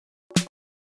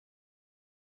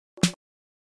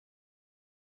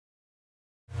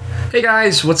Hey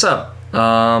guys, what's up?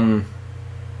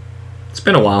 It's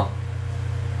been a while.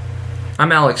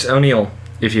 I'm Alex O'Neill,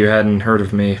 if you hadn't heard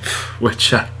of me,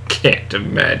 which I can't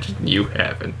imagine you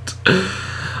haven't.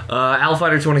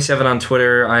 Alfighter27 on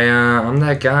Twitter. I'm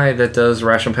that guy that does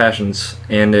Irrational Passions,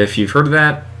 and if you've heard of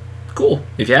that, cool.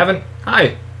 If you haven't,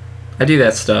 hi. I do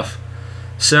that stuff.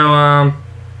 So, I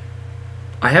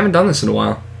haven't done this in a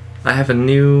while. I have a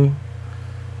new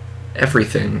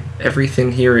everything.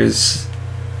 Everything here is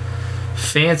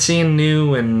fancy and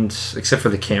new, and except for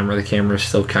the camera. The camera is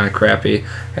still kind of crappy.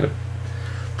 I had a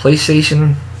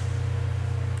PlayStation.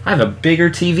 I have a bigger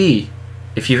TV.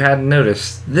 If you hadn't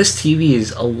noticed, this TV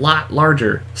is a lot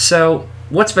larger. So,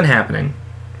 what's been happening?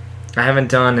 I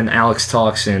haven't done an Alex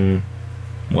Talks in,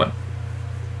 what?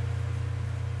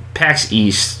 PAX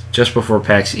East, just before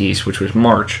PAX East, which was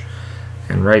March.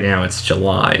 And right now it's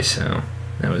July, so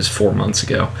that was 4 months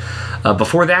ago.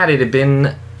 Before that, it had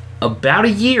been about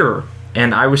a year,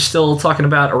 and I was still talking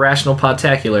about Irrational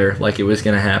Podtacular like it was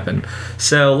going to happen.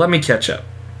 So let me catch up.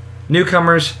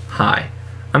 Newcomers, hi.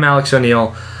 I'm Alex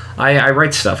O'Neill. I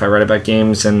write stuff. I write about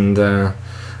games, and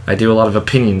I do a lot of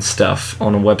opinion stuff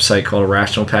on a website called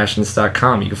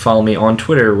irrationalpassions.com. You can follow me on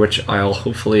Twitter, which I'll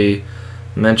hopefully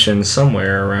mention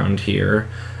somewhere around here.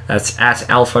 That's at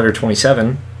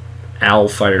Alfighter27.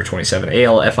 Alfighter27.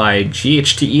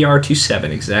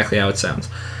 ALFIGHTER27. Exactly how it sounds.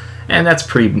 And that's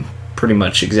pretty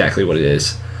much exactly what it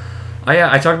is.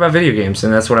 I talk about video games,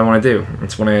 and that's what I want to do.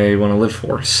 That's what I want to live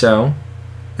for. So,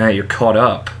 now that you're caught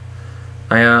up,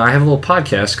 I have a little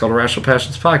podcast called Irrational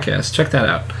Passions Podcast. Check that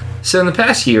out. So in the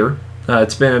past year,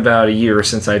 it's been about a year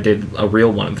since I did a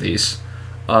real one of these.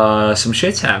 Some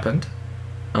shit's happened.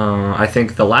 I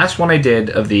think the last one I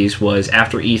did of these was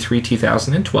after E3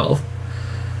 2012.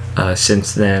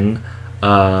 Since then,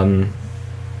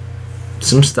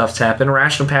 some stuff's happened.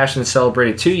 Irrational Passions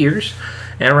celebrated 2 years,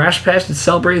 and Irrational Passions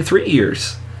celebrated 3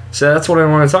 years. So that's what I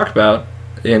want to talk about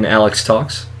in Alex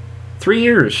Talks. 3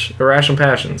 years, Irrational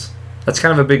Passions. That's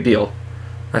kind of a big deal.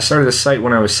 I started this site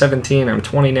when I was 17, I'm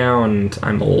 20 now, and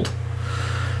I'm old.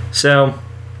 So,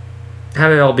 how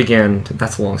did it all begin?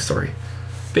 That's a long story.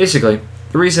 Basically,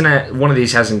 the reason that one of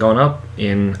these hasn't gone up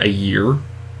in a year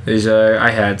is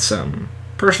I had some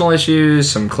personal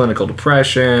issues, some clinical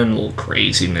depression, a little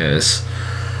craziness.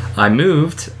 I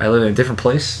moved. I live in a different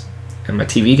place, and my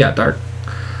TV got dark.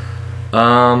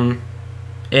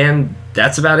 And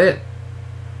that's about it.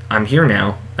 I'm here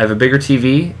now. I have a bigger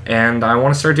TV, and I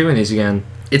want to start doing these again.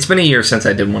 It's been a year since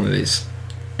I did one of these,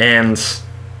 and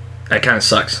that kind of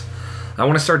sucks. I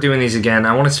want to start doing these again.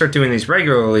 I want to start doing these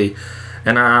regularly,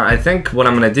 and I think what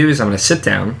I'm going to do is I'm going to sit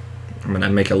down, I'm going to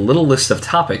make a little list of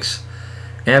topics,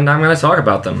 and I'm going to talk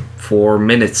about them for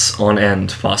minutes on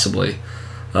end, possibly.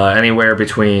 Anywhere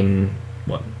between,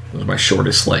 what was my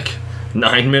shortest, like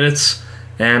 9 minutes,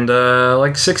 and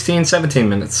like 16, 17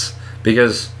 minutes,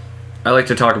 because I like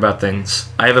to talk about things.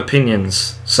 I have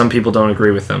opinions. Some people don't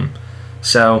agree with them.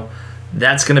 So,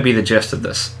 that's going to be the gist of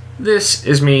this. This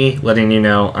is me letting you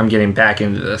know I'm getting back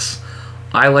into this.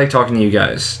 I like talking to you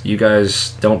guys. You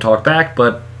guys don't talk back,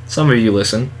 but some of you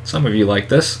listen. Some of you like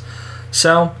this.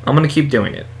 So, I'm going to keep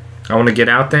doing it. I want to get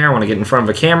out there. I want to get in front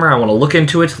of a camera. I want to look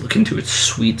into its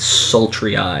sweet,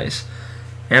 sultry eyes.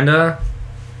 And,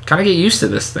 kind of get used to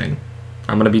this thing.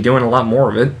 I'm going to be doing a lot more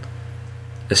of it,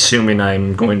 assuming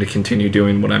I'm going to continue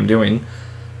doing what I'm doing.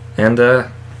 And, it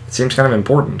seems kind of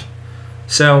important.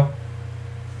 So,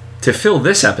 to fill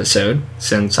this episode,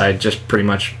 since I just pretty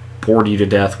much bored you to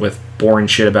death with boring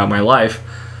shit about my life,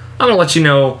 I'm going to let you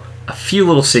know a few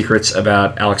little secrets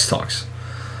about Alex Talks.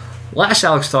 Last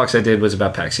Alex Talks I did was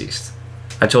about PAX East.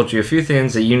 I told you a few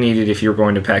things that you needed if you were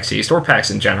going to PAX East, or PAX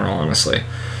in general, honestly.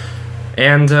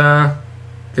 And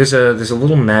there's a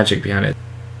little magic behind it.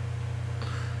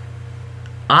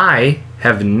 I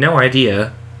have no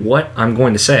idea what I'm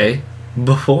going to say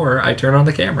before I turn on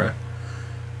the camera.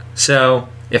 So,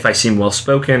 if I seem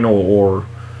well-spoken or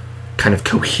kind of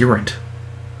coherent,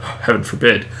 heaven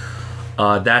forbid,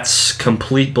 that's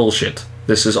complete bullshit.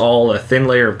 This is all a thin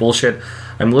layer of bullshit.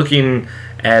 I'm looking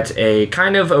at a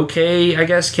kind of okay, I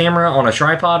guess, camera on a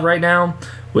tripod right now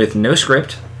with no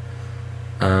script.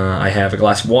 I have a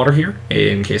glass of water here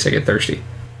in case I get thirsty.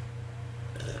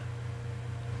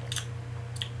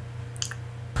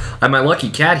 I have my lucky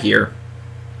cat here.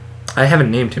 I haven't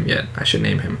named him yet. I should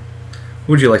name him.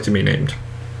 Who would you like to be named?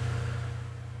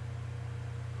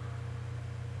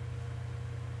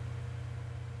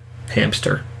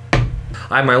 Hamster.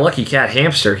 I have my lucky cat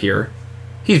Hamster here.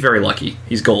 He's very lucky.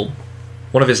 He's gold.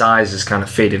 One of his eyes is kind of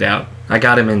faded out. I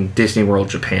got him in Disney World,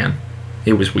 Japan.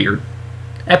 It was weird.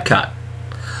 Epcot.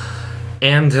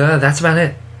 And that's about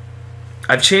it.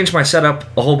 I've changed my setup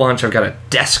a whole bunch. I've got a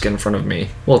desk in front of me.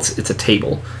 Well, it's a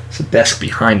table. It's a desk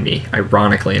behind me,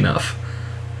 ironically enough.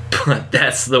 But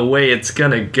that's the way it's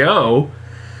gonna go.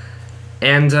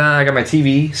 And I got my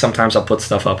TV. Sometimes I'll put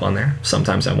stuff up on there.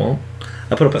 Sometimes I won't.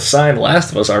 I put up a signed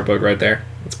Last of Us art book right there.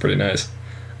 That's pretty nice.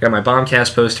 I got my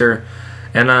Bombcast poster.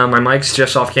 And my mic's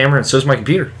just off camera, and so is my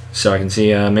computer. So I can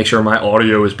see, make sure my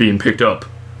audio is being picked up.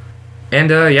 And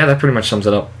yeah, that pretty much sums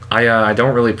it up. I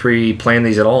don't really pre-plan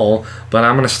these at all, but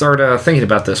I'm going to start thinking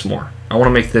about this more. I want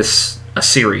to make this a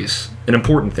series, an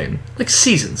important thing, like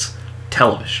seasons,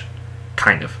 television,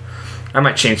 kind of. I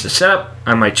might change the setup,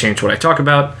 I might change what I talk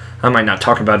about, I might not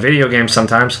talk about video games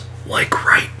sometimes, like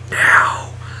right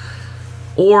now.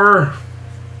 Or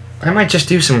I might just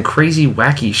do some crazy,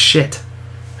 wacky shit.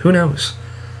 Who knows?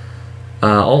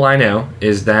 All I know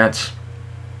is that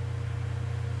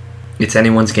it's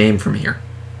anyone's game from here.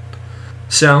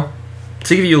 So,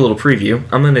 to give you a little preview,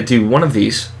 I'm going to do one of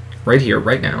these right here,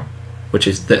 right now, which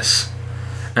is this.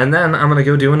 And then I'm going to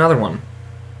go do another one.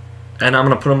 And I'm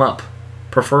going to put them up,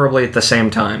 preferably at the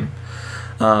same time.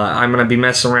 I'm going to be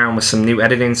messing around with some new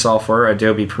editing software,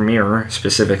 Adobe Premiere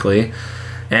specifically.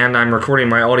 And I'm recording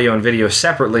my audio and video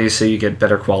separately so you get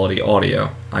better quality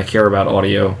audio. I care about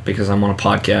audio because I'm on a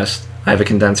podcast. I have a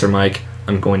condenser mic.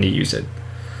 I'm going to use it.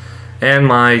 And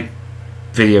my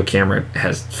video camera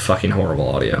has fucking horrible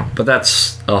audio. But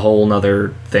that's a whole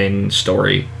nother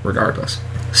story regardless.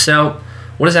 So,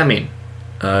 what does that mean?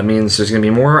 It means there's going to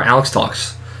be more Alex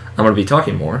Talks. I'm going to be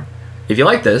talking more. If you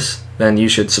like this, then you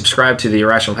should subscribe to the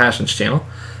Irrational Passions channel.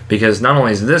 Because not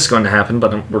only is this going to happen,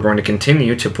 but we're going to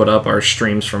continue to put up our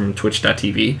streams from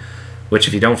twitch.tv, which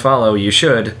if you don't follow, you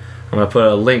should. I'm going to put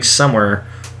a link somewhere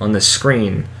on this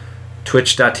screen,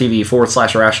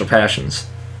 twitch.tv/Irrational Passions.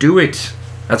 Do it.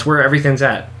 That's where everything's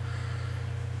at.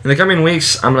 In the coming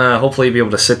weeks, I'm going to hopefully be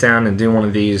able to sit down and do one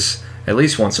of these at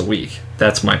least once a week.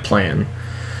 That's my plan.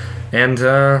 And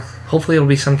hopefully it'll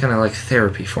be some kind of like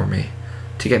therapy for me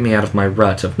to get me out of my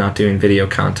rut of not doing video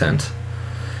content.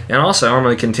 And also, I'm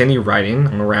going to continue writing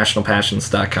on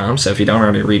irrationalpassions.com, so if you don't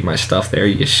already read my stuff there,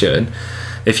 you should.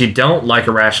 If you don't like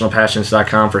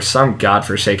irrationalpassions.com for some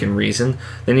godforsaken reason,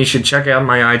 then you should check out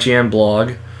my IGN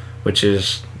blog, which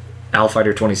is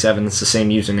alfighter27, it's the same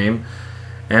username,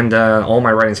 and all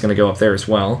my writing's going to go up there as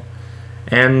well.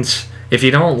 And if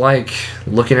you don't like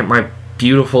looking at my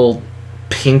beautiful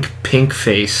pink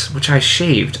face, which I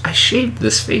shaved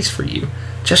this face for you,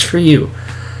 just for you,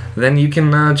 then you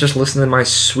can just listen to my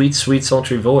sweet,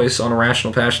 sultry voice on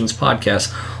Irrational Passions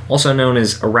podcast, also known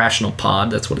as Irrational Pod.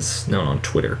 That's what it's known on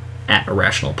Twitter,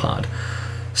 @Irrational Pod.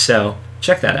 So,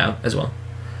 check that out as well.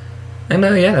 And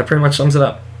yeah, that pretty much sums it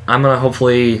up. I'm going to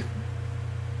hopefully,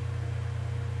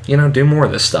 do more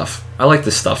of this stuff. I like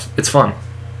this stuff. It's fun.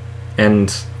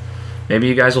 And maybe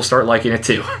you guys will start liking it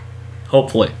too.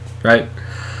 Hopefully, right?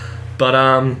 But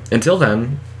until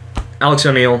then, Alex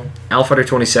O'Neill,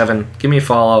 Alfighter27, give me a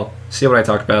follow, see what I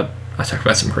talk about. I talk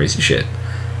about some crazy shit.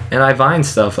 And I Vine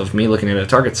stuff of me looking at a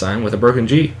target sign with a broken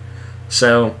G.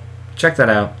 So, check that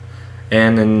out.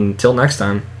 And until next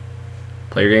time,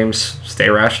 play your games, stay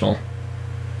rational.